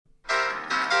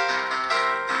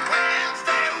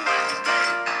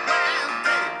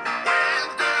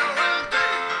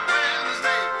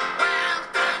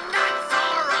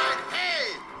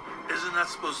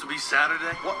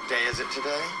Saturday? What day is it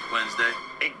today? Wednesday.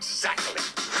 Exactly.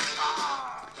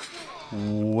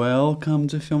 Welcome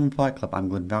to Film Fight Club. I'm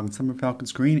Glenn Falcon, Summer Falcon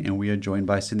Screen, and we are joined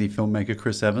by Sydney filmmaker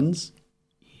Chris Evans.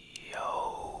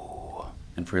 Yo.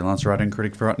 And freelance writer and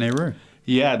critic Virat Nehru.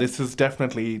 Yeah, this is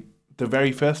definitely the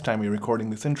very first time we're recording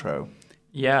this intro.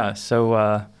 Yeah,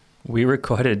 so we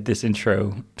recorded this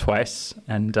intro twice,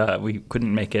 and we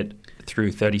couldn't make it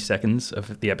through 30 seconds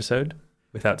of the episode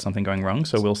without something going wrong.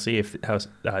 So we'll see if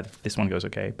this one goes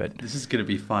okay. But this is going to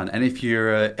be fun. And if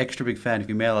you're an extra big fan, if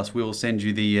you mail us, we will send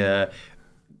you the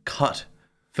cut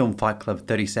Film Fight Club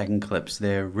 30-second clips.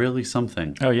 They're really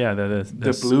something. Oh yeah, the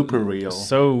blooper reel.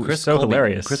 So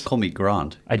hilarious. Chris called me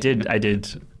Grant. I did.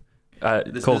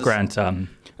 Call Grant.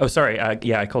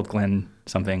 I called Glenn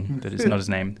something that is not his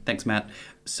name. Thanks, Matt.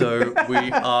 So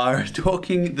we are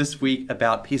talking this week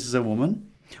about Pieces of Woman,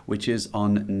 which is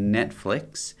on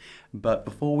Netflix. But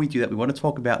before we do that, we want to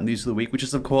talk about News of the Week, which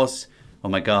is, of course, oh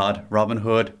my God, Robin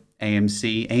Hood,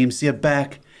 AMC. AMC are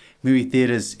back. Movie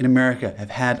theaters in America have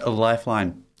had a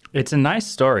lifeline. It's a nice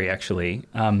story, actually.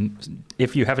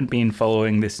 If you haven't been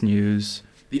following this news...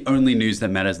 The only news that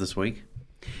matters this week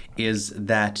is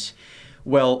that,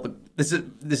 well, this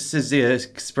is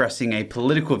expressing a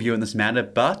political view in this matter,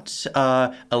 but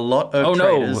a lot of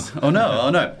traders... Oh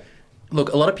no.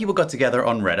 Look, a lot of people got together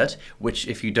on Reddit, which,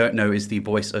 if you don't know, is the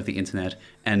voice of the internet,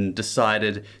 and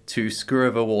decided to screw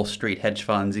over Wall Street hedge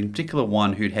funds, in particular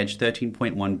one who'd hedged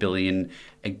 $13.1 billion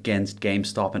against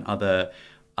GameStop and other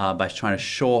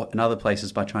other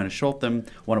places by trying to short them,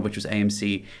 one of which was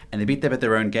AMC, and they beat them at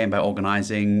their own game by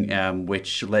organizing,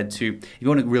 which led to, if you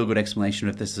want a real good explanation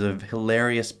of this, is a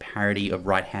hilarious parody of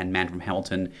Right Hand Man from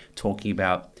Hamilton talking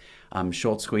about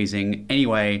short squeezing.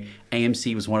 Anyway,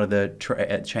 AMC was one of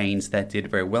the chains that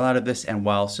did very well out of this, and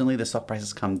while certainly the stock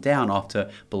prices come down after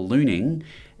ballooning,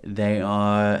 they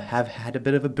have had a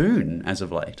bit of a boon as of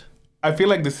late. I feel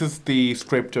like this is the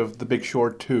script of The Big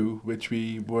Short 2, which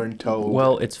we weren't told.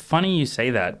 Well, it's funny you say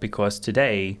that, because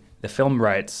today the film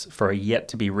rights for a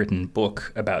yet-to-be-written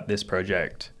book about this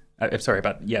project, were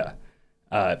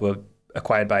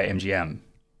acquired by MGM.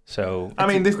 So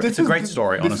it's a great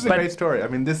story, honestly. This is a great story. I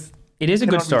mean, this... It is a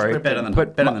good story. Better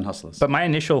than Hustlers. But my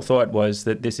initial thought was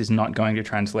that this is not going to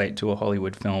translate to a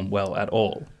Hollywood film well at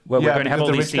all. Well, yeah, we're going to have all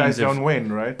the these rich guys scenes don't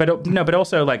win, right? But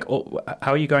also, like,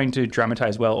 how are you going to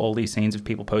dramatize well all these scenes of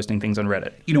people posting things on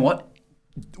Reddit? You know what?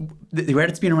 The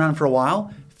Reddit's been around for a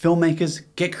while. Filmmakers,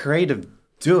 get creative.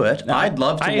 Do it. I'd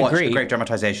love to watch a great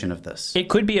dramatization of this. It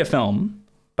could be a film,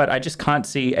 but I just can't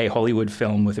see a Hollywood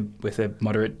film with a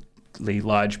moderately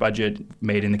large budget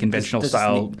made in the conventional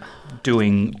style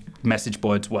doing message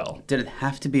boards well. Did it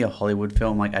have to be a Hollywood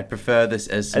film? Like, I'd prefer this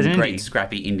as some great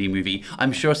scrappy indie movie.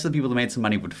 I'm sure some people who made some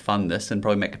money would fund this and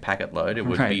probably make a packet load. It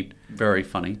would be very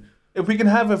funny. If we can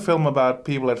have a film about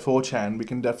people at 4chan, we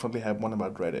can definitely have one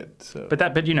about Reddit. So. But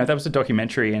that was a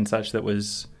documentary and such that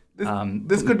was...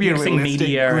 This could be a realistic,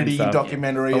 gritty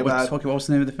documentary about... What was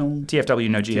the name of the film? TFW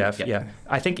No GF, yeah.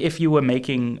 I think if you were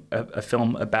making a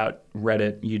film about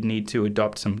Reddit, you'd need to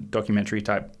adopt some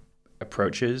documentary-type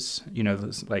approaches. You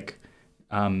know, like...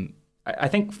 I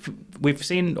think we've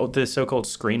seen the so-called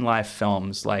Screen Life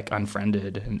films like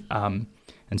Unfriended and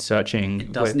Searching.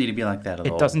 It doesn't need to be like that at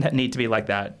all. It doesn't need to be like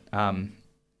that.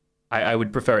 I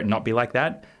would prefer it not be like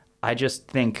that. I just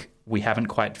think we haven't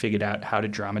quite figured out how to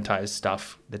dramatize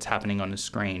stuff that's happening on the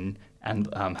screen and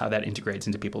how that integrates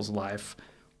into people's life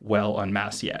well en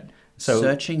masse yet. So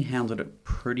Searching handled it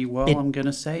pretty well, I'm going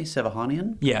to say.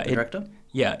 Sevahanian, the director?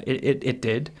 It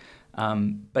did.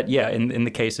 But yeah, in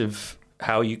the case of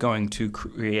how you're going to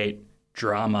create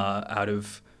drama out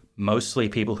of mostly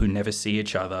people who never see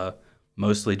each other,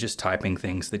 mostly just typing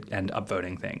things and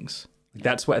upvoting things.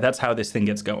 That's how this thing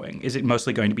gets going. Is it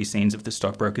mostly going to be scenes of the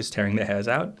stockbrokers tearing their hairs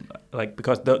out? Like,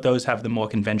 because those have the more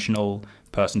conventional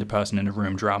person-to-person in a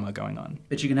room drama going on.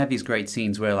 But you can have these great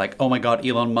scenes where, like, oh my God,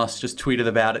 Elon Musk just tweeted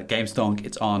about it, GameStonk,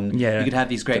 it's on. Yeah. You could have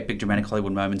these great big dramatic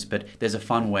Hollywood moments, but there's a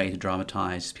fun way to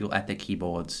dramatize people at their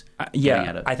keyboards.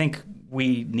 I think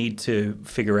we need to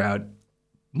figure out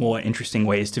more interesting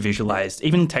ways to visualize,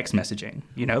 even text messaging.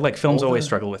 You know, like films always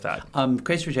struggle with that.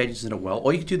 Crazy Rich Asians did it well.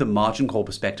 Or you could do the margin call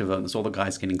perspective of there's all the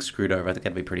guys getting screwed over. I think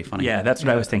that'd be pretty funny. Yeah, that's what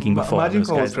I was thinking before. Margin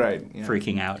Call is great. Yeah.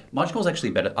 Freaking out. Margin Call is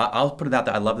actually better. I'll put it out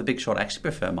there. I love The Big Short. I actually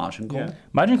prefer Margin Call. Yeah.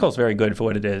 Margin Call is very good for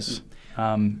what it is.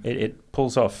 It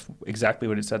pulls off exactly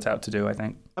what it sets out to do, I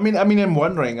think. I'm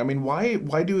wondering,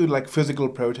 why do like physical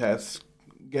protests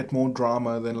get more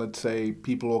drama than, let's say,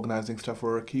 people organizing stuff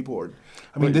for a keyboard.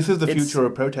 I mean, this is the future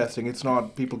of protesting. It's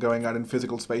not people going out in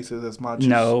physical spaces as much.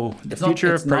 No, the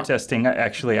future of protesting,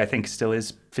 actually, I think, still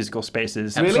is physical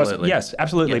spaces. Really? Absolutely. Yes,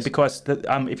 absolutely. Yes. Because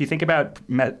if you think about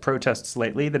protests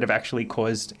lately that have actually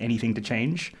caused anything to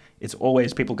change, it's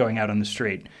always people going out on the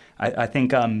street. I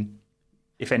think,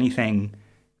 if anything,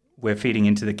 we're feeding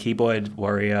into the keyboard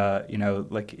warrior,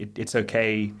 like it's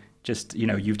okay. Just,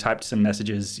 you've typed some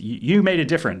messages, you made a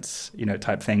difference,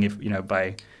 type thing, if,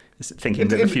 by thinking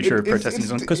that the future of protesting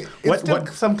is on. Because what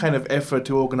some kind of effort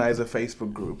to organize a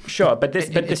Facebook group. Sure, but this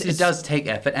it does take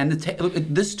effort, and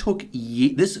this took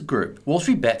this group. Wall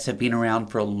Street Bets have been around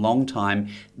for a long time.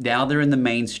 Now they're in the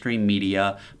mainstream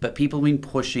media, but people have been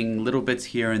pushing little bits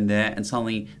here and there, and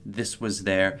suddenly this was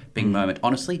their big moment.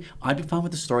 Honestly, I'd be fine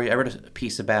with the story. I read a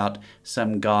piece about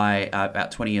some guy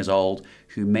about 20 years old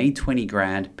who made 20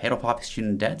 grand, paid off half his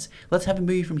student debts. Let's have a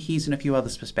movie from his and a few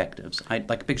others' perspectives. Like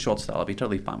a Big Short style. I'd be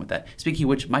totally fine with that. Speaking of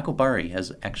which, Michael Burry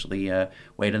has actually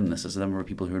weighed in on this. There's a number of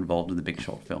people who are involved in the Big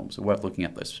Short films. So worth looking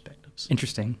at those perspectives.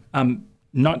 Interesting.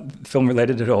 Not film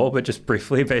related at all, but just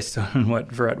briefly based on what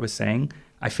Virat was saying.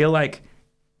 I feel like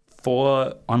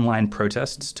for online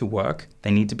protests to work,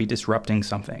 they need to be disrupting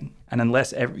something. And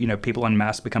unless people en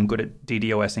masse become good at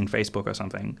DDoSing Facebook or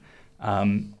something,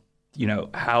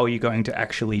 how are you going to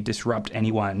actually disrupt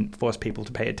anyone, force people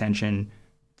to pay attention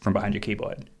from behind your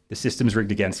keyboard? The system's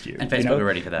rigged against you. And Facebook are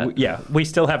ready for that. We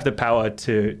still have the power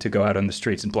to go out on the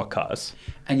streets and block cars.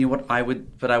 And you know what? I would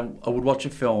watch a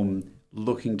film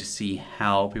looking to see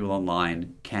how people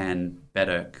online can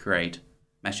better create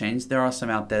machines. There are some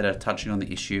out there that are touching on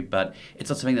the issue, but it's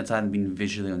not something that's either been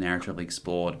visually or narratively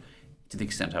explored to the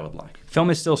extent I would like. Film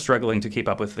is still struggling to keep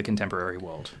up with the contemporary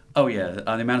world. Oh yeah,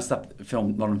 the amount of stuff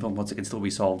modern film wants, it can still be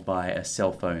solved by a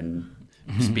cell phone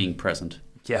just being present.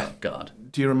 Yeah. Oh, God.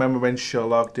 Do you remember when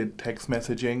Sherlock did text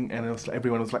messaging and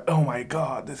everyone was like, "Oh my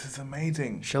God, this is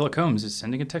amazing"? Sherlock Holmes is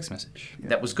sending a text message. Yeah.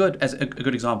 That was good, as a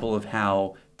good example of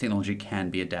how technology can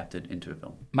be adapted into a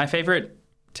film. My favorite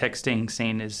texting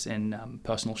scene is in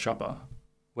Personal Shopper,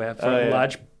 where for a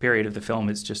large period of the film,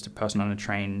 it's just a person on a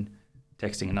train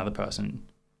texting another person,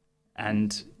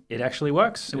 and it actually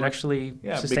works. It actually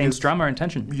sustains drama and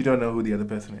tension. You don't know who the other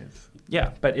person is.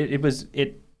 Yeah, but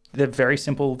the very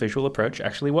simple visual approach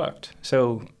actually worked.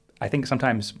 So I think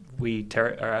sometimes we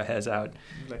tear our heads out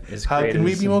as how can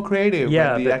we be more creative?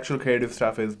 Yeah, the actual creative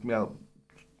stuff is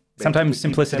sometimes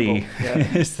simplicity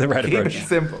is the right approach. Keep it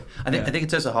simple. I think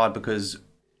it's also hard because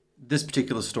this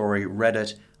particular story,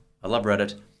 Reddit, I love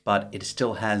Reddit, but it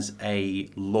still has a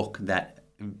look that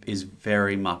is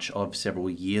very much of several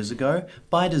years ago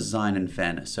by design and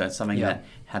fairness. So it's something that,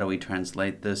 how do we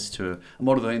translate this to a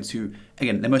model audience who,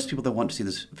 again, most people that want to see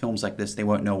this, films like this, they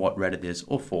won't know what Reddit is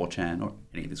or 4chan or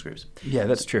any of these groups. Yeah,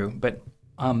 that's true. But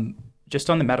just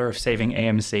on the matter of saving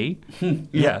AMC,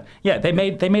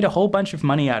 they made a whole bunch of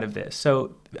money out of this.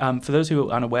 So for those who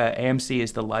are unaware, AMC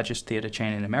is the largest theater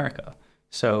chain in America.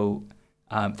 So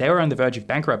they were on the verge of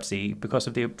bankruptcy because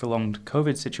of the prolonged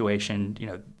COVID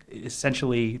situation.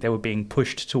 Essentially, they were being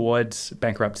pushed towards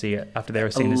bankruptcy after they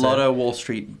were seen as a lot of Wall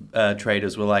Street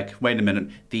traders were like, wait a minute,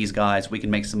 these guys, we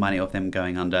can make some money off them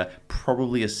going under.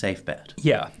 Probably a safe bet.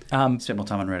 Yeah. Spend more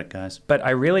time on Reddit, guys. But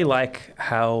I really like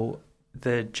how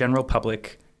the general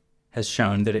public has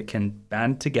shown that it can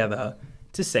band together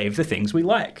to save the things we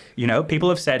like. People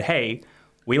have said, hey,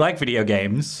 we like video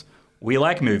games. We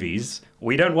like movies.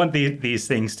 We don't want these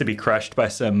things to be crushed by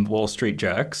some Wall Street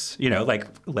jerks.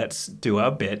 Let's do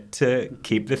our bit to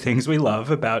keep the things we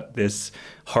love about this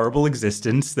horrible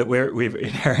existence that we're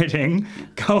inheriting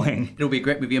going. It'll be a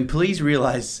great movie. And please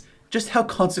realize just how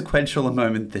consequential a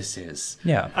moment this is.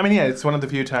 Yeah. I mean, it's one of the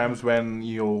few times when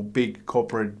your big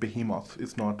corporate behemoth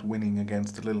is not winning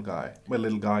against the little guy. Well,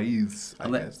 little guy is, I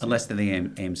guess. Unless they're the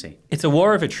AMC. It's a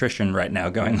war of attrition right now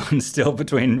going on still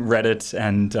between Reddit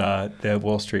and the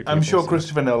Wall Street people. I'm sure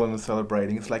Christopher Nolan is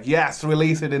celebrating. It's like, yes,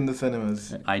 release it in the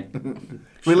cinemas.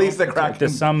 Release the Kraken.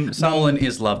 There's some Nolan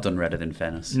is loved on Reddit, in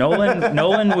fairness.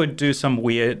 Nolan would do some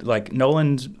weird,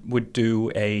 Nolan would do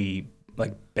a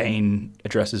Bane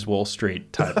addresses Wall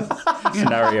Street type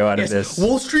scenario out of this.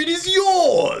 Wall Street is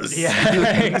yours.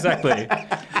 Yeah, exactly.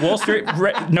 Wall Street.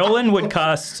 Nolan would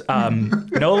cast the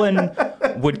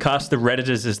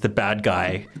Redditors as the bad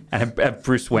guy and have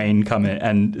Bruce Wayne come in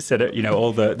and set it.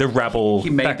 All the rabble. He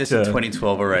made this in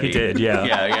 2012 already. He did. Yeah.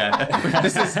 Yeah.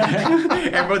 This is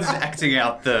everyone's acting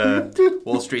out the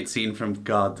Wall Street scene from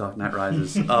Dark Knight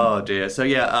Rises. Oh dear. So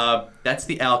that's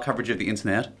our coverage of the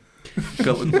internet.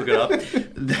 Go look it up.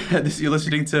 You're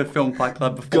listening to Film Fight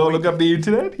Club. Go look up the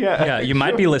internet. Yeah, you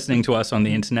might be listening to us on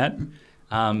the internet.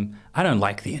 I don't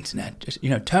like the internet. Just,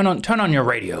 turn on your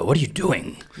radio. What are you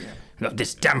doing?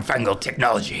 This damn-fangled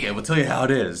technology. Yeah, we'll tell you how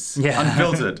it is. Yeah.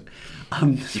 Unfiltered.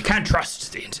 You can't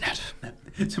trust the internet.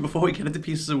 So before we get into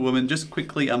Pieces of Woman, just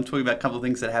quickly, I'm talking about a couple of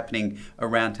things that are happening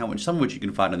around town, some of which you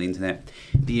can find on the internet.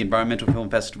 The Environmental Film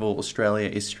Festival Australia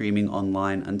is streaming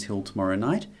online until tomorrow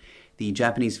night. The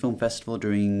Japanese Film Festival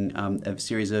doing a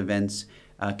series of events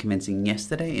commencing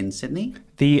yesterday in Sydney.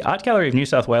 The Art Gallery of New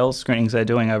South Wales screenings they're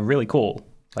doing are really cool.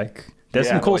 There's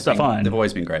some cool stuff on. They've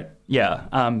always been great.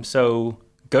 Yeah. So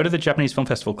go to the Japanese Film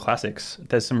Festival Classics.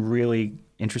 There's some really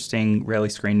interesting, rarely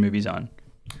screened movies on.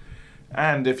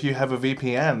 And if you have a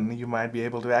VPN, you might be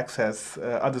able to access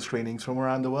other screenings from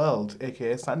around the world,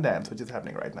 aka Sundance, which is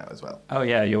happening right now as well. Oh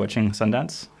yeah, you're watching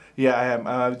Sundance? Yeah, I am.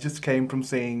 I just came from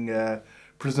seeing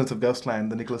Prisoners of Ghostland,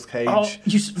 the Nicolas Cage. Oh,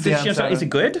 is it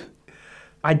good?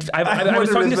 I was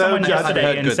talking to someone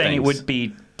yesterday and saying it would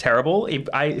be terrible.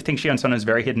 I think Sion Sono is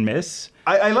very hit and miss.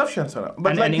 I love Sion Sono,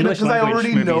 but English I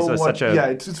already know what.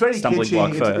 It's very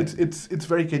kitschy. It's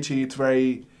very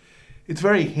kitschy. It's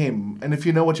very him, and if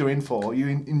you know what you're in for, you're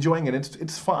enjoying it.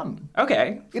 It's fun.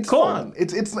 Okay, it's cool. fun.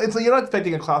 It's you're not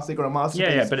expecting a classic or a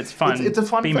masterpiece. Yeah, but it's fun. It's a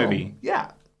fun B-movie. film.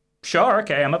 Yeah. Sure.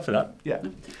 Okay, I'm up for that. Yeah.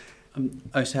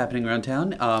 Also happening around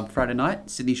town. Friday night,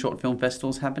 Sydney Short Film Festival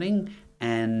is happening.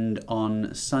 And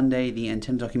on Sunday, the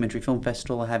Antenna Documentary Film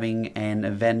Festival are having an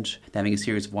event. They're having a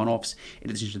series of one-offs. In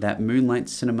addition to that, Moonlight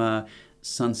Cinema,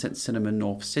 Sunset Cinema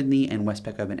North Sydney, and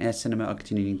Westpac Open Air Cinema are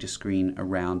continuing to screen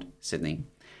around Sydney.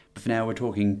 But for now, we're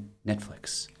talking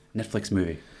Netflix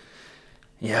movie.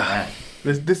 Yeah.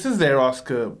 This is their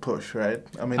Oscar push, right?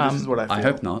 I mean, this is what I feel. I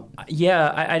hope not.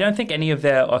 Yeah, I don't think any of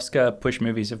their Oscar push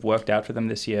movies have worked out for them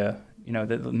this year. The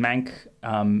Mank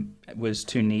was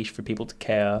too niche for people to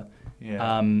care.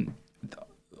 Yeah.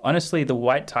 Honestly, The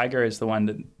White Tiger is the one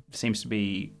that seems to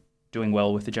be doing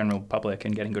well with the general public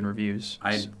and getting good reviews.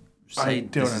 I'd say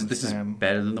this is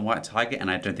better than The White Tiger, and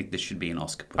I don't think this should be an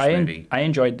Oscar push movie. I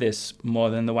enjoyed this more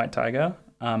than The White Tiger,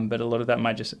 but a lot of that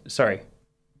might just... Sorry,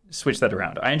 switch that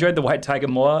around. I enjoyed The White Tiger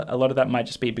more. A lot of that might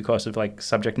just be because of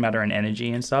subject matter and energy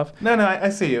and stuff. No, I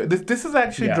see you. This is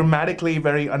actually dramatically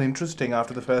very uninteresting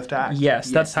after the first act.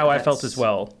 Yes, that's how I felt as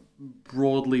well.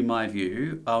 Broadly my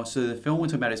view. So the film we're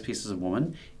talking about is Pieces of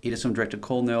Woman. It is from director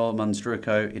Cornel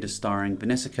Munzdruko. It is starring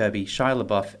Vanessa Kirby, Shia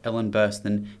LaBeouf, Ellen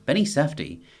Burstyn, Benny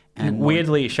Safdie, and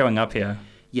weirdly showing up here.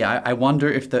 Yeah, I wonder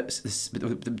if the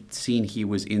scene he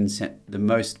was in, scene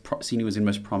he was in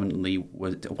most prominently,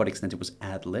 was to what extent it was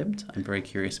ad-libbed. I'm very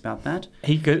curious about that.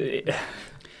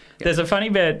 There's a funny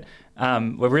bit.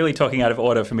 We're really talking out of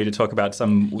order for me to talk about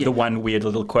the one weird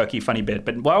little quirky funny bit.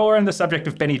 But while we're on the subject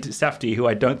of Benny Safdie, who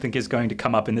I don't think is going to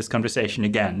come up in this conversation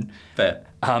again. Fair.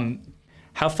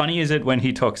 How funny is it when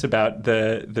he talks about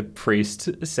the priest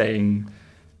saying,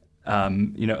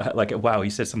 wow, he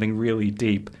said something really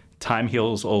deep. Time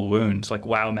heals all wounds.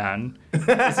 Wow, man. Is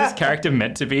this character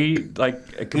meant to be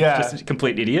just a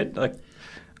complete idiot?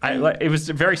 It was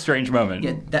a very strange moment.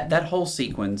 Yeah, that whole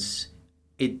sequence,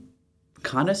 it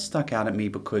kind of stuck out at me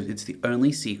because it's the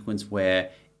only sequence where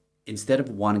instead of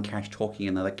one character talking,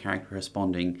 another character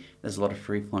responding, there's a lot of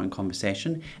free-flowing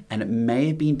conversation. And it may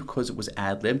have been because it was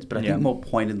ad-libbed, but I think more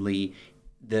pointedly,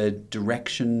 the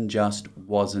direction just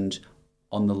wasn't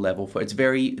on the level for it's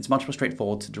much more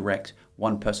straightforward to direct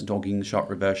one person talking, the shot,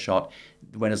 reverse shot.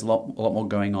 When there's a lot more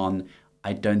going on,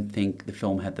 I don't think the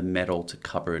film had the metal to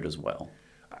cover it as well.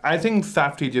 I think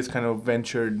Safdie just kind of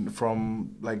ventured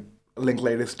from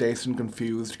Linklater's Dazed and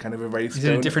Confused, kind of a very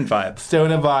a different vibe.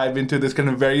 Stoner vibe into this kind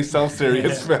of very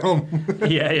self-serious film.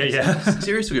 Yeah.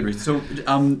 Serious for good reason. So,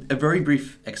 a very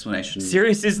brief explanation.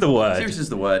 Serious is the word. Serious is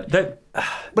the word. But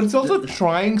it's also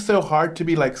trying so hard to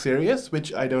be serious,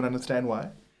 which I don't understand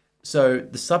why. So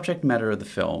the subject matter of the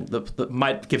film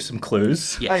might give some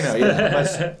clues. Yes. I know,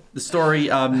 yeah. The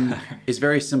story is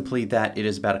very simply that it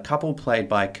is about a couple played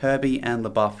by Kirby and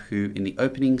LaBeouf who, in the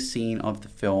opening scene of the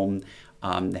film,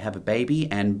 they have a baby,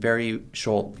 and very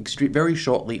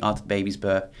shortly after the baby's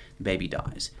birth, the baby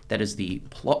dies. That is the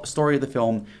story of the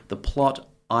film. The plot,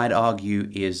 I'd argue,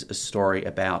 is a story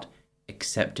about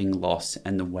accepting loss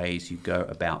and the ways you go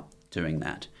about doing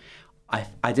that.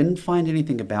 I didn't find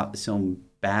anything about this film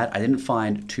bad. I didn't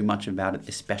find too much about it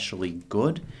especially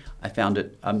good. I found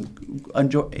it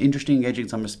interesting, engaging in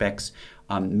some respects,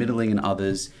 middling in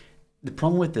others. The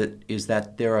problem with it is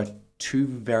that there are two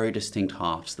very distinct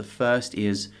halves. The first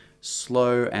is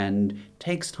slow and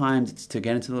takes time to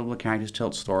get into the level of characters, tell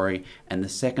its story, and the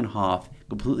second half,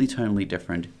 completely tonally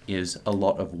different, is a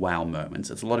lot of wow moments.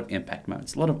 It's a lot of impact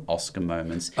moments, a lot of Oscar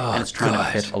moments, and it's trying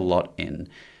to fit a lot in.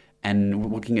 And we're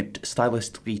looking at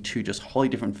stylistically two just wholly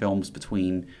different films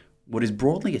between what is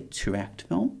broadly a two-act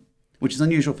film, which is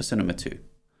unusual for cinema too.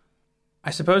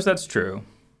 I suppose that's true.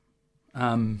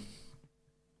 I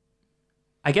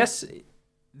guess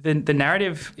the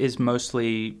narrative is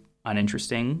mostly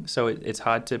uninteresting, so it's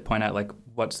hard to point out like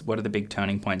what are the big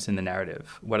turning points in the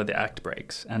narrative, what are the act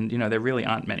breaks, and there really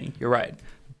aren't many. You're right,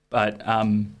 but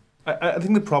I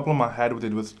think the problem I had with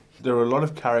it was there were a lot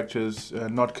of characters,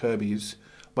 not Kirby's,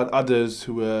 but others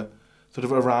who were sort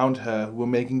of around her, who were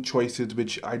making choices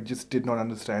which I just did not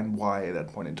understand why at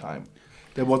that point in time.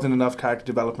 There wasn't enough character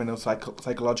development or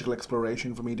psychological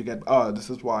exploration for me to get, this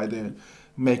is why they're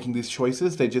making these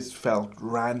choices. They just felt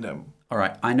random. All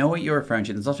right, I know what you're referring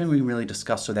to. There's nothing we can really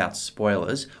discuss without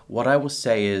spoilers. What I will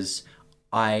say is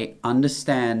I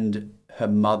understand her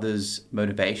mother's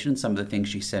motivation, some of the things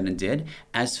she said and did.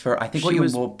 As for, I think what you're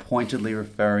more pointedly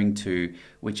referring to,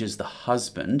 which is the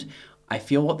husband, I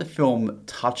feel what the film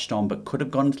touched on but could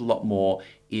have gone into a lot more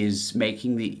is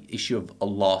making the issue of a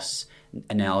loss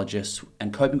analogous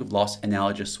and coping with loss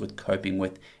analogous with coping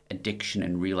with addiction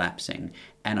and relapsing.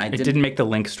 And it didn't make the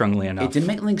link strongly enough. It didn't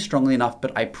make the link strongly enough,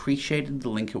 but I appreciated the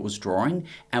link it was drawing.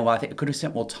 And while I think I could have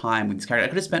spent more time with this character, I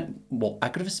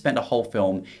could have spent a whole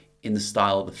film in the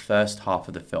style of the first half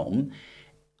of the film.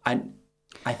 I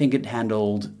think it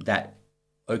handled that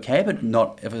okay, but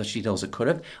not as much detail as it could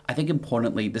have. I think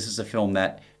importantly, this is a film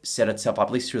that set itself up,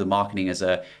 at least through the marketing, as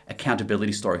a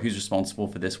accountability story. Who's responsible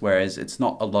for this? Whereas it's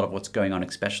not a lot of what's going on,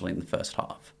 especially in the first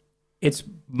half. It's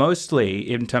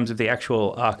mostly, in terms of the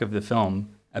actual arc of the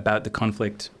film, about the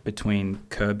conflict between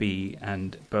Kirby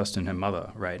and Burston, her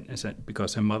mother, right? Is it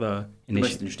because her mother... The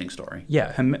most interesting story.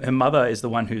 Yeah, her mother is the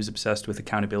one who's obsessed with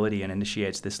accountability and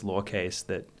initiates this law case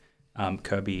that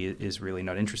Kirby is really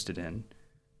not interested in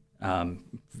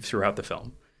throughout the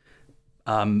film.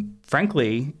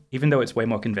 Frankly, even though it's way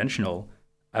more conventional,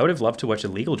 I would have loved to watch a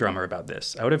legal drama about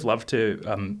this. I would have loved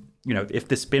to... if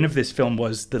the spin of this film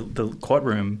was the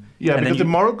courtroom... Yeah, because the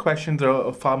moral questions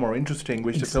are far more interesting,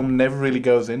 which the film never really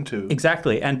goes into.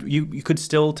 Exactly, and you could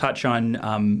still touch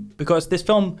on... because this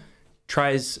film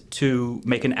tries to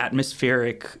make an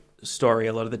atmospheric story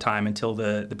a lot of the time until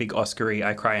the big Oscar-y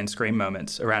I cry and scream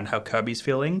moments around how Kirby's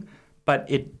feeling, but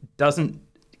it doesn't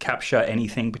capture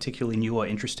anything particularly new or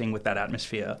interesting with that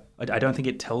atmosphere. I don't think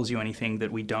it tells you anything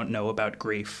that we don't know about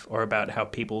grief or about how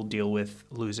people deal with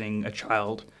losing a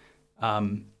child.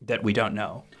 That we don't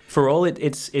know. For all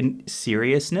it's in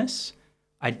seriousness,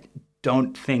 I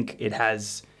don't think it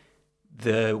has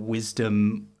the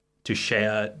wisdom to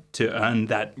share to earn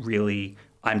that really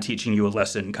I'm teaching you a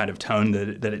lesson kind of tone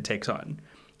that it takes on.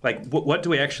 Like, what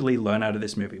do we actually learn out of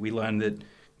this movie? We learn that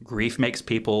grief makes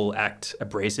people act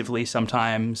abrasively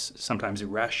sometimes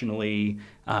irrationally,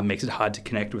 makes it hard to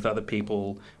connect with other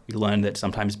people. We learn that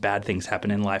sometimes bad things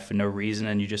happen in life for no reason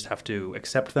and you just have to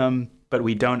accept them. But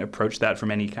we don't approach that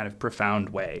from any kind of profound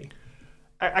way.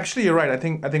 Actually, you're right. I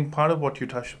think part of what you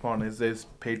touched upon is this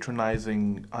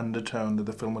patronizing undertone that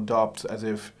the film adopts, as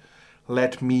if,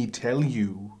 let me tell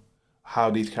you how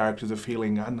these characters are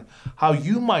feeling and how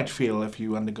you might feel if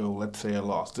you undergo, let's say, a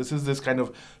loss. This is this kind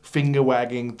of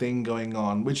finger-wagging thing going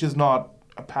on, which is not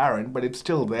apparent, but it's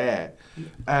still there.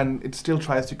 And it still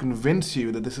tries to convince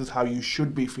you that this is how you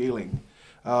should be feeling.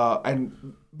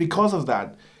 And because of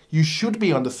that, you should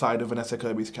be on the side of Vanessa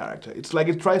Kirby's character. It's like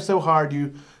it tries so hard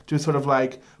to sort of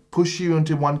like push you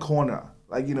into one corner.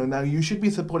 Like, now you should be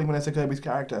supporting Vanessa Kirby's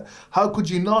character. How could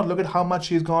you not? Look at how much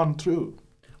she's gone through.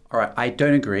 All right, I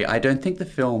don't agree. I don't think the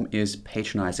film is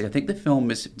patronizing. I think the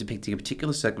film is depicting a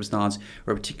particular circumstance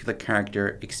where a particular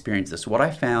character experienced this. What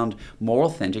I found more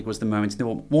authentic was the moments, they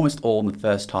were almost all in the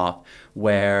first half,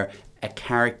 where a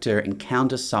character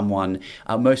encounters someone.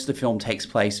 Most of the film takes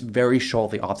place very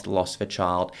shortly after the loss of a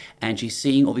child, and she's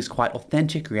seeing all these quite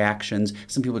authentic reactions.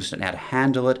 Some people just don't know how to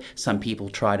handle it. Some people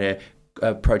try to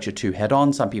approach it too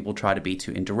head-on. Some people try to be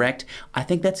too indirect. I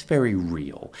think that's very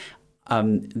real. I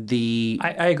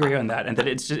agree on that, and that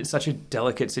it's such a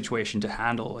delicate situation to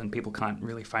handle, and people can't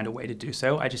really find a way to do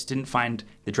so. I just didn't find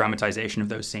the dramatization of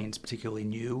those scenes particularly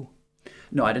new.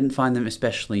 No, I didn't find them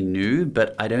especially new,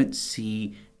 but I don't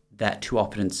see that too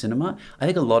often in cinema. I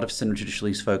think a lot of cinema traditionally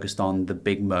is focused on the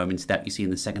big moments that you see in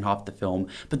the second half of the film,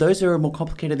 but those are more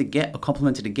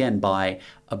complemented again by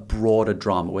a broader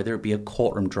drama, whether it be a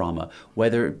courtroom drama,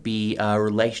 whether it be a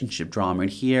relationship drama.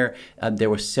 And here, there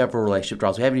were several relationship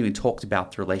dramas. We haven't even talked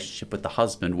about the relationship with the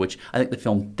husband, which I think the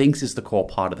film thinks is the core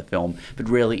part of the film, but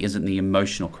really isn't the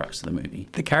emotional crux of the movie.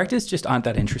 The characters just aren't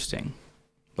that interesting.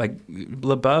 Like,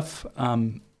 LaBeouf,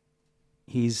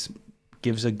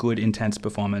 gives a good, intense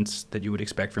performance that you would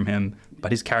expect from him,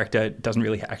 but his character doesn't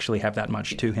really actually have that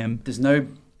much to him.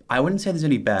 I wouldn't say there's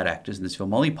any bad actors in this film.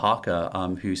 Molly Parker,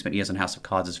 who spent years on House of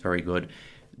Cards, is very good.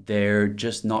 They're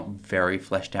just not very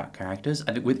fleshed out characters.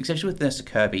 I think, especially with Vanessa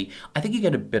Kirby, I think you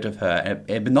get a bit of her,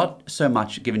 but not so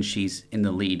much given she's in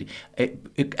the lead.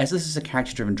 As this is a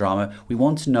character-driven drama, we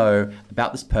want to know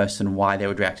about this person, why they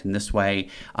would react in this way.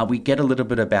 We get a little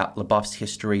bit about LaBeouf's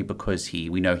history because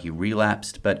we know he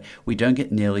relapsed, but we don't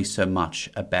get nearly so much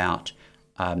about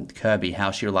Kirby, how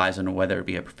she relies on whether it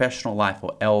be a professional life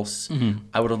or else. Mm-hmm.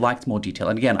 I would have liked more detail.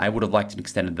 And again, I would have liked an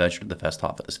extended version of the first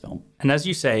half of this film. And as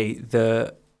you say,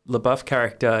 the LaBeouf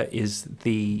character is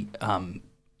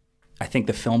I think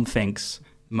the film thinks,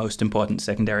 most important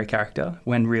secondary character,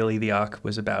 when really the arc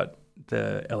was about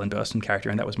the Ellen Burstyn character,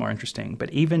 and that was more interesting.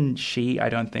 But even she, I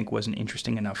don't think, was an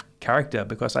interesting enough character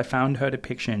because I found her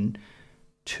depiction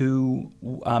too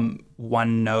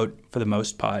one note for the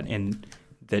most part in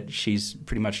that she's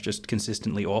pretty much just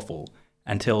consistently awful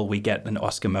until we get an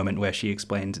Oscar moment where she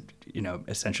explains,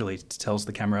 essentially tells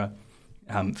the camera,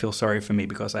 feel sorry for me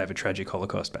because I have a tragic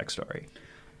Holocaust backstory.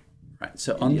 Right.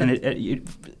 So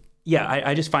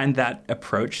I just find that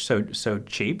approach so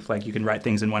cheap. Like you can write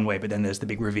things in one way, but then there's the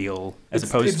big reveal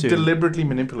it's deliberately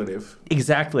manipulative.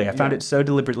 Exactly. I found it so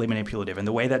deliberately manipulative. And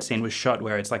the way that scene was shot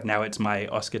where it's like, now it's my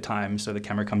Oscar time, so the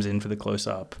camera comes in for the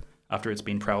close-up after it's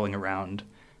been prowling around.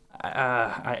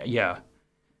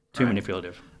 Too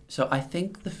manipulative. So I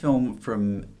think the film,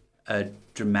 from a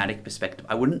dramatic perspective,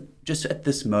 I wouldn't just at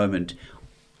this moment,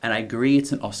 and I agree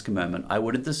it's an Oscar moment, I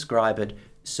wouldn't describe it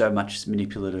so much as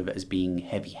manipulative as being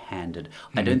heavy-handed.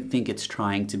 Mm-hmm. I don't think it's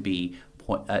trying to be,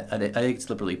 I think it's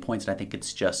deliberately pointed. I think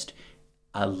it's just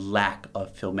a lack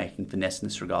of filmmaking finesse in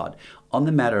this regard. On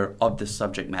the matter of the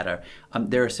subject matter,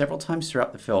 there are several times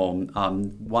throughout the film,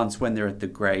 once when they're at the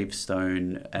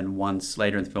gravestone and once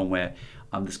later in the film where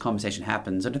this conversation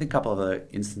happens, and I think a couple of other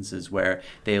instances where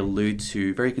they allude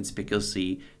to very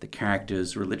conspicuously the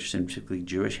character's religious and particularly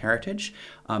Jewish heritage.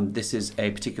 This is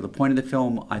a particular point in the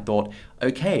film. I thought,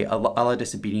 okay, a la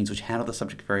Disobedience, which handled the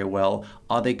subject very well,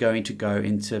 are they going to go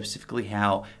into specifically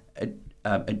how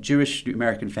a Jewish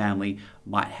American family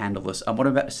might handle this? What I'm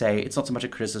about to say, it's not so much a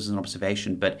criticism and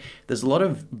observation, but there's a lot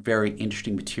of very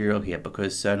interesting material here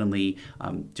because certainly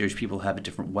Jewish people have a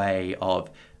different way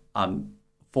of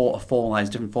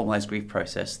different formalized grief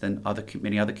process than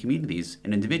many other communities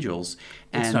and individuals.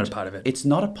 And it's not a part of it. It's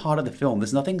not a part of the film.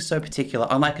 There's nothing so particular,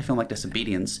 unlike a film like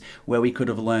Disobedience, where we could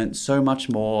have learned so much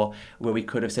more, where we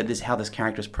could have said this, how this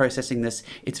character is processing this.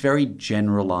 It's very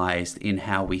generalized in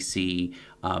how we see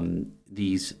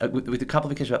these, with a couple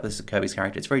of occasions about this Kirby's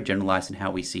character, it's very generalized in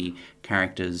how we see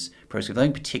characters process.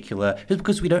 Nothing particular, just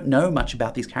because we don't know much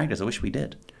about these characters. I wish we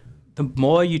did. The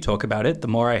more you talk about it, the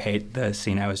more I hate the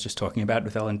scene I was just talking about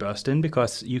with Ellen Burstyn,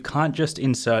 because you can't just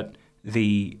insert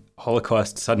the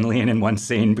Holocaust suddenly in one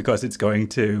scene because it's going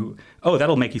to,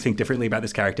 that'll make you think differently about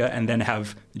this character, and then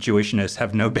have Jewishness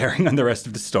have no bearing on the rest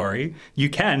of the story. You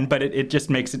can, but it just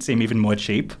makes it seem even more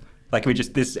cheap. Like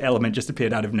this element just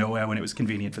appeared out of nowhere when it was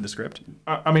convenient for the script.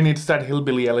 I mean, it's that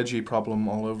hillbilly elegy problem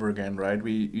all over again, right?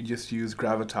 You just use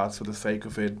gravitas for the sake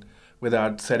of it,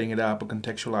 without setting it up or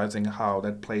contextualizing how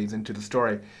that plays into the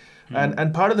story.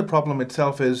 And part of the problem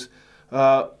itself is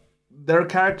there are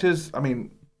characters, I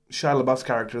mean, Shia LaBeouf's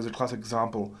character is a classic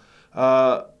example.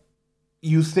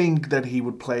 You think that he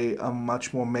would play a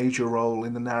much more major role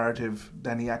in the narrative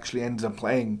than he actually ends up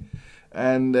playing.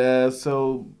 And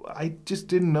so I just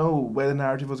didn't know where the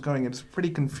narrative was going. It's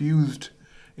pretty confused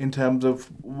in terms of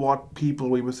what people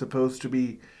we were supposed to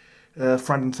be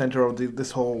front and center of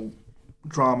this whole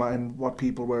drama and what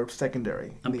people were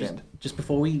secondary in the end. Just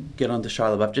before we get on to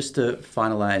Shia LaBeouf, just to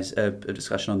finalize a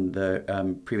discussion on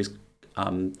the previous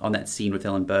on that scene with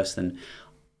Ellen Burstyn,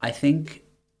 I think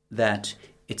that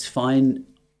it's fine.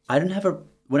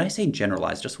 When I say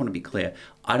generalized, just want to be clear,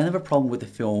 I don't have a problem with the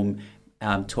film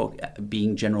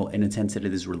being general in a sense that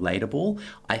it is relatable.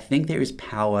 I think there is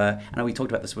power, and we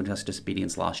talked about this with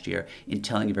Disobedience last year, in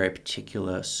telling a very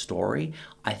particular story.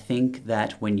 I think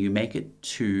that when you make it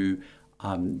too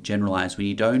generalized, when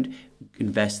you don't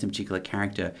invest in a particular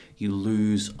character, you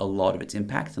lose a lot of its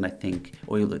impact, and I think,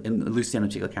 or you lose in a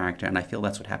particular character, and I feel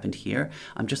that's what happened here.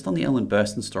 Just on the Ellen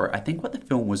Burstyn story, I think what the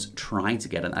film was trying to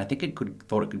get at, and I think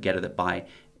thought it could get at it by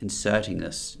inserting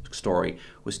this story,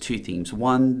 was two themes.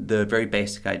 One, the very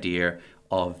basic idea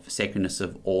of sacredness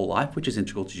of all life, which is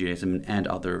integral to Judaism and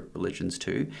other religions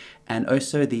too, and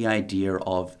also the idea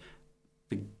of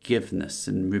forgiveness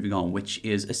and moving on, which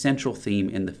is a central theme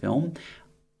in the film.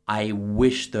 I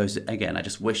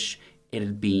just wish it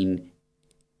had been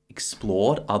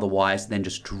explored otherwise than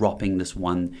just dropping this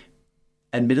one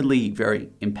admittedly very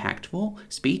impactful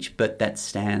speech, but that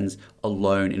stands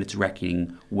alone in its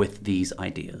reckoning with these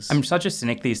ideas. I'm such a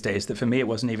cynic these days that for me it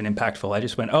wasn't even impactful. I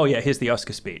just went, oh yeah, here's the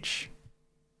Oscar speech.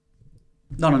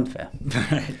 Not unfair.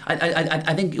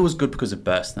 I think it was good because of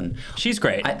Burstyn. She's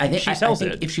great. I think she sells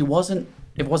think it. If it wasn't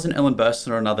Ellen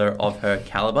Burstyn or another of her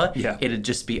caliber, it'd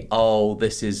just be,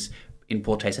 this is in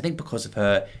poor taste. I think because of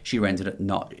her, she rendered it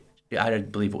not. I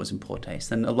don't believe it was in poor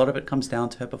taste, and a lot of it comes down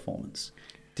to her performance.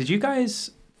 Did you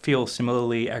guys feel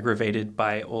similarly aggravated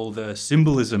by all the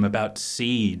symbolism about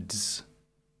seeds?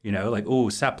 You know, like, oh,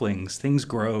 saplings, things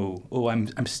grow. Oh,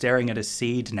 I'm staring at a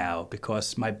seed now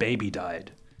because my baby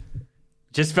died.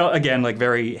 Just felt, again, like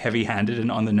very heavy-handed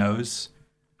and on the nose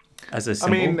as a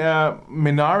symbol. I mean,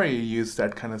 Minari used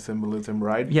that kind of symbolism,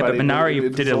 right? Yeah, but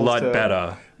Minari did it a lot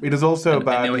better. It is also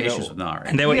about... And there were issues with Minari.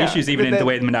 And there were issues even in the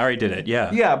way Minari did it, yeah.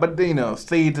 Yeah, but,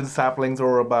 seeds and saplings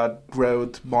are about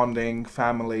growth, bonding,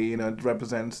 family. It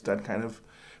represents that kind of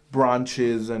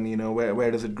branches and,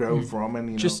 where does it grow from?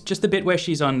 And Just the bit where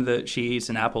she eats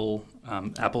an apple.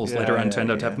 Apples later on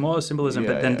turned out to have more symbolism,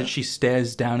 but then that she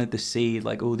stares down at the seed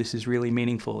like, oh, this is really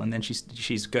meaningful, and then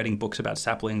she's getting books about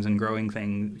saplings and growing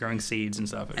seeds and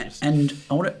stuff.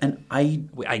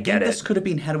 I get it. This could have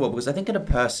been handled well because I think in a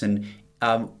person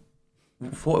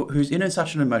who's in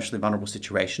such an emotionally vulnerable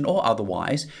situation or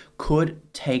otherwise could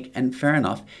take, and fair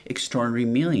enough, extraordinary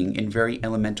meaning in very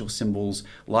elemental symbols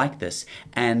like this.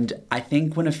 And I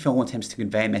think when a film attempts to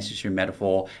convey a message through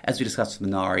metaphor, as we discussed with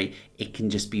Minari, it can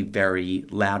just be very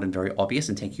loud and very obvious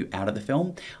and take you out of the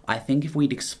film. I think if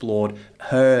we'd explored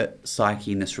her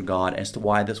psyche in this regard as to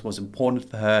why this was important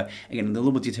for her, again, a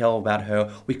little bit of detail about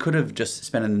her, we could have just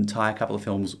spent an entire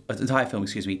film,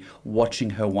 watching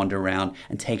her wander around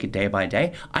and take it day by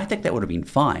day. I think that would have been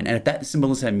fine. And if that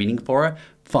symbolism had meaning for her,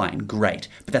 fine, great.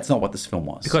 But that's not what this film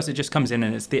was. Because it just comes in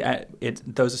and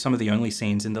those are some of the only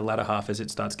scenes in the latter half as it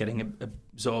starts getting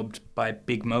absorbed by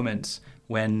big moments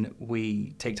when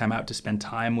we take time out to spend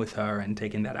time with her and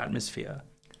take in that atmosphere.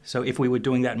 So if we were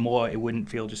doing that more, it wouldn't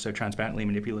feel just so transparently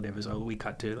manipulative as, we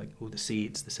cut to the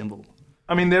seeds, the symbol.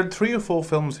 I mean, there are 3 or 4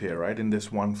 films here, right, in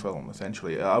this one film,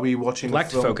 essentially. Are we watching a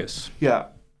film? To focus. Yeah.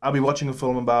 Are we watching a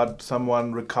film about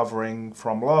someone recovering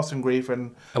from loss and grief?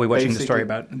 And are we watching the story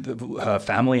about her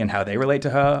family and how they relate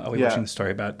to her? Are we watching the story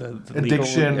about the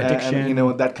addiction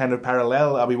and that kind of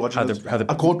parallel? Are we watching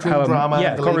a courtroom drama?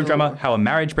 Yeah, a courtroom drama, how a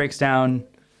marriage breaks down.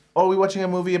 Or are we watching a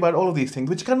movie about all of these things?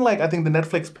 Which kind of I think the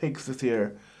Netflix picks this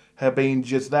year have been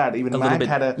just that. Even Mank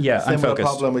had a similar unfocused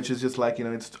problem, which is just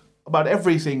it's about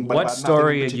everything. But what about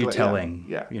story are you telling?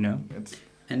 Yeah.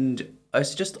 And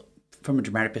it's just from a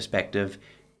dramatic perspective,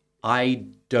 I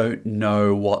don't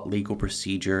know what legal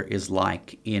procedure is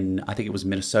like in, I think it was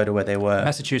Minnesota where they were.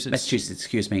 Massachusetts,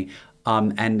 excuse me.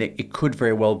 And it could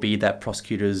very well be that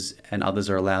prosecutors and others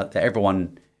are allowed, that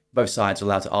everyone, both sides are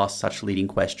allowed to ask such leading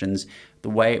questions. The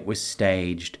way it was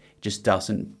staged just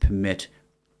doesn't permit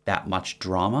that much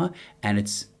drama. And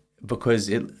it's because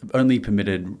it only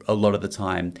permitted a lot of the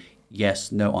time,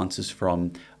 yes, no answers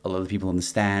from a lot of the people on the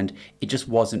stand. It just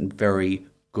wasn't very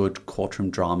good courtroom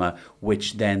drama,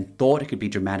 which then thought it could be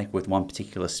dramatic with one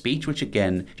particular speech, which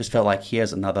again just felt like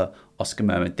here's another Oscar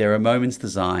moment. There are moments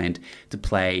designed to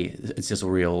play sizzle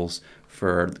reels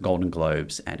for the Golden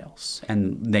Globes and else,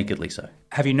 and nakedly so.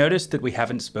 Have you noticed that we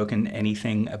haven't spoken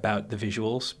anything about the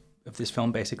visuals of this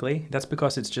film, basically? That's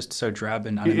because it's just so drab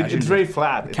and unimaginative. It's very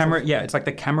flat. It's like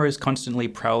the camera is constantly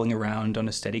prowling around on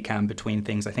a Steadicam between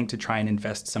things, I think, to try and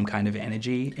invest some kind of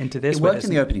energy into this. It worked in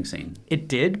the opening scene. It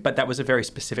did, but that was a very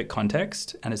specific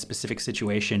context and a specific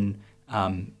situation.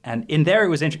 And in there, it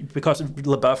was because of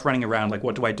LaBeouf running around, like,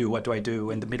 what do I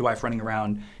do? And the midwife running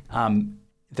around.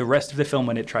 The rest of the film,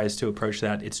 when it tries to approach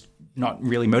that, it's not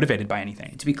really motivated by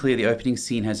anything. To be clear, the opening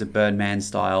scene has a Birdman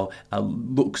style,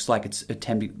 looks like it's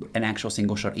attempting an actual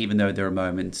single shot, even though there are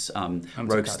moments,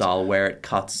 Rogue style, where it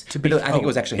cuts. I think it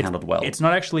was actually handled well. It's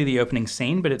not actually the opening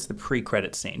scene, but it's the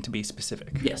pre-credit scene, to be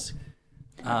specific. Yes.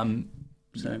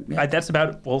 That's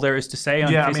about all there is to say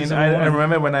on Faces of a Woman. I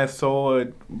remember when I saw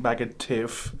it back at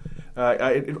TIFF,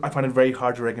 I find it very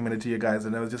hard to recommend it to you guys,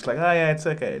 and I was just like, it's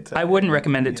okay. I wouldn't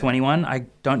recommend it to anyone. I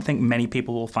don't think many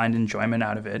people will find enjoyment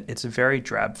out of it. It's a very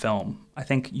drab film. I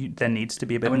think there needs to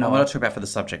be a bit more. We're not talking about for the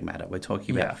subject matter. We're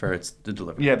talking about for the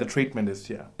delivery. Yeah, the treatment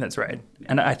is, That's right. Yeah.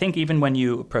 And I think even when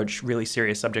you approach really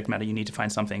serious subject matter, you need to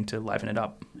find something to liven it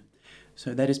up.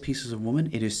 So that is Pieces of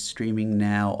Woman. It is streaming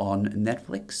now on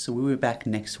Netflix. So we'll be back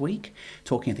next week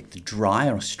talking, I think, the Dry,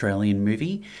 an Australian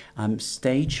movie.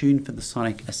 Stay tuned for The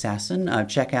Sonic Assassin.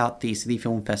 Check out the Sydney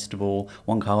Film Festival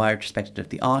Wong Kar-wai retrospective at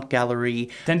the Art Gallery.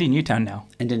 Dundee Newtown now.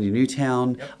 And Dundee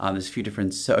Newtown. Yep. There's a few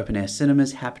different open-air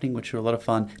cinemas happening, which are a lot of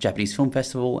fun. Japanese Film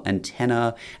Festival,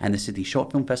 Antenna, and the Sydney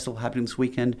Short Film Festival happening this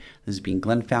weekend. There's been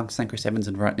Glenn Fowles, Chris Evans,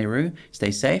 and Virat Nehru. Stay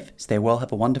safe, stay well,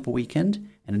 have a wonderful weekend,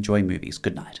 and enjoy movies.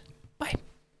 Good night. Bye.